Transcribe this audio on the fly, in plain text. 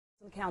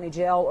County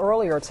Jail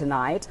earlier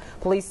tonight.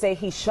 Police say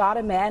he shot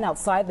a man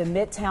outside the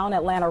Midtown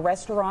Atlanta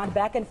restaurant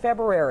back in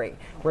February.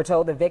 We're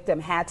told the victim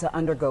had to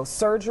undergo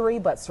surgery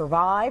but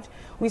survived.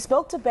 We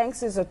spoke to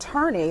Banks'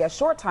 attorney a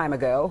short time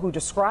ago who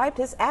described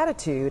his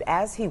attitude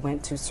as he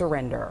went to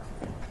surrender.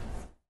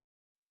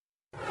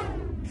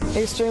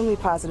 Extremely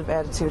positive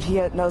attitude.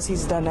 He knows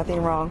he's done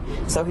nothing wrong,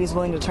 so he's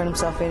willing to turn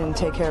himself in and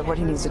take care of what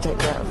he needs to take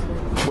care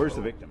of. Where's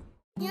the victim?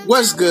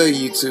 What's good,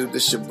 YouTube?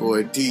 This your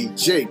boy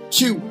DJ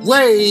Q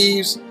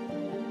Waves,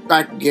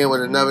 back again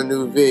with another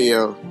new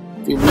video.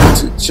 If you're new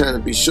to the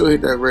channel, be sure to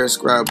hit that red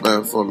subscribe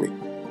button for me.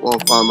 Want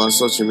to follow my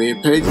social media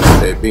pages?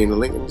 There being the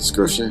link in the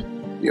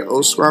description. Your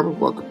old subscriber,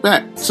 welcome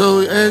back.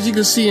 So as you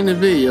can see in the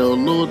video,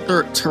 Lil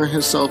Durk turned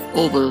himself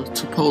over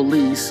to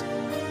police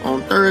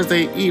on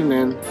Thursday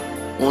evening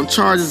on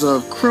charges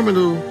of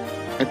criminal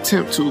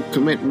attempt to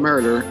commit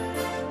murder.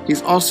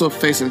 He's also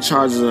facing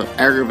charges of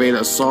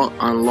aggravated assault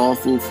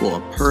unlawful for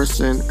a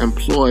person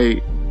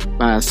employed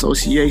by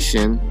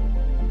association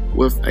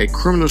with a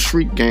criminal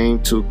street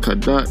gang to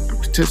conduct and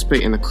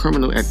participate in a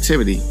criminal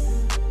activity,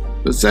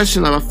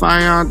 possession of a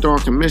firearm during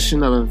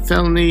commission of a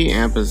felony,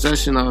 and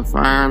possession of a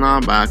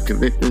firearm by a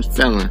convicted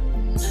felon.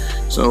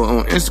 So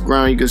on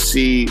Instagram you can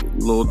see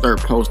Lil Durk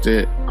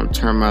posted, "I'm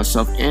turning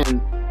myself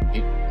in,"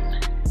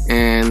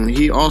 and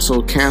he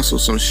also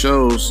canceled some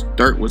shows.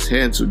 Durk was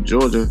heading to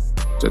Georgia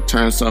to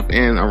turn himself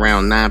in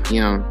around 9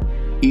 p.m.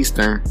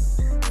 Eastern.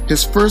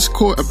 His first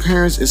court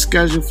appearance is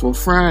scheduled for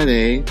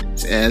Friday,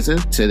 as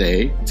of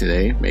today,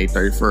 May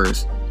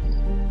 31st.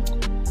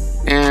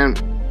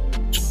 And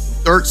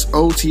Durk's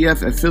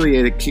OTF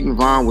affiliated King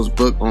Von was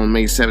booked on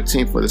May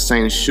 17th for the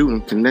same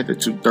shooting connected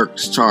to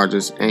Durk's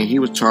charges, and he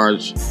was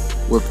charged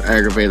with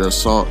aggravated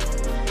assault,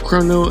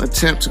 criminal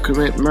attempt to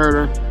commit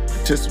murder,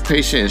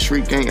 participation in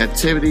street gang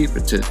activity,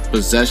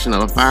 possession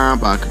of a firearm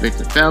by a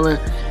convicted felon,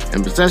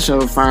 and possession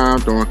of a firearm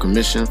during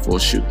commission for a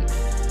shooting.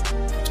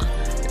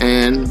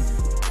 And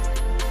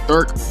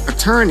Durk's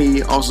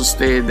attorney also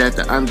stated that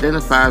the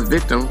unidentified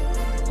victim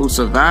who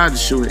survived the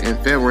shooting in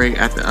February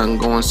after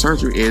undergoing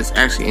surgery is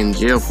actually in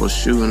jail for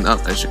shooting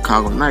up a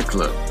Chicago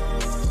nightclub.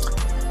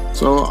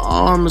 So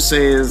all I'm gonna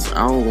say is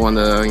I want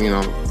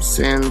to,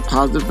 send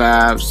positive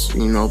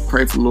vibes,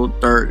 pray for Lil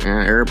Durk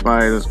and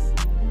everybody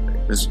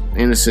that's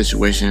in the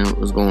situation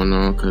what's going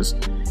on, because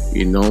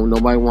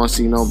nobody wants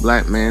to see no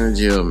black man in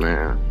jail,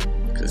 man,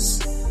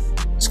 because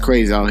it's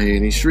crazy out here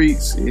in these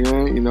streets.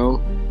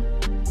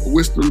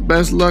 Wish the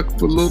best luck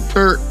for Lil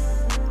Durk.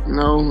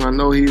 I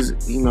know he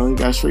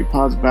got straight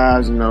positive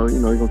vibes. He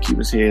gonna keep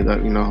his head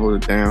up, hold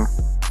it down.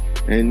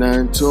 Ain't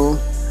nothing to him.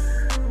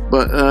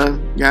 But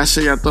y'all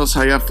share your thoughts,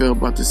 how y'all feel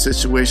about the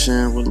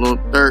situation with Lil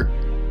Durk.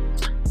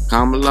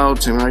 Comment below,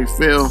 tell me how you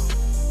feel.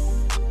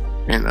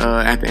 And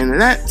at the end of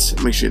that,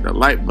 make sure you hit the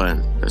like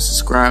button, the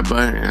subscribe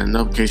button, and the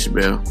notification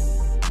bell.